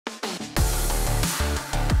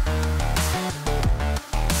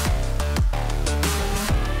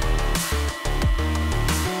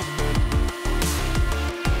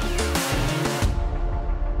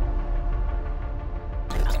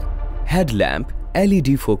Headlamp,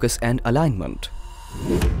 LED focus and alignment.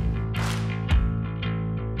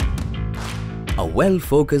 A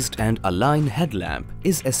well-focused and aligned headlamp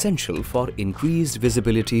is essential for increased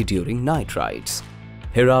visibility during night rides.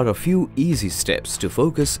 Here are a few easy steps to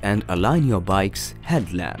focus and align your bike's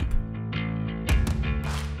headlamp.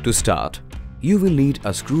 To start, you will need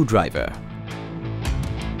a screwdriver.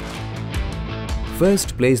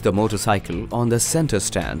 First, place the motorcycle on the center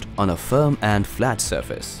stand on a firm and flat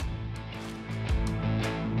surface.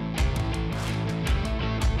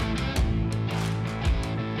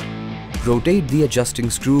 Rotate the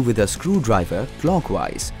adjusting screw with a screwdriver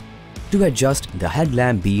clockwise to adjust the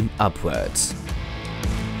headlamp beam upwards.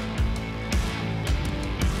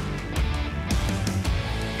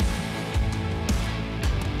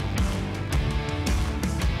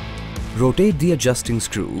 Rotate the adjusting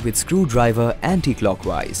screw with screwdriver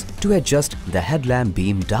anti-clockwise to adjust the headlamp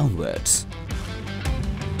beam downwards.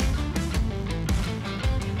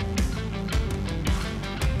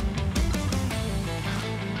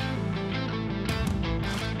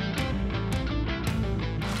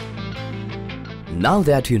 Now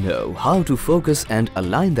that you know how to focus and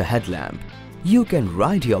align the headlamp, you can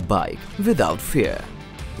ride your bike without fear.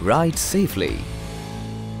 Ride safely.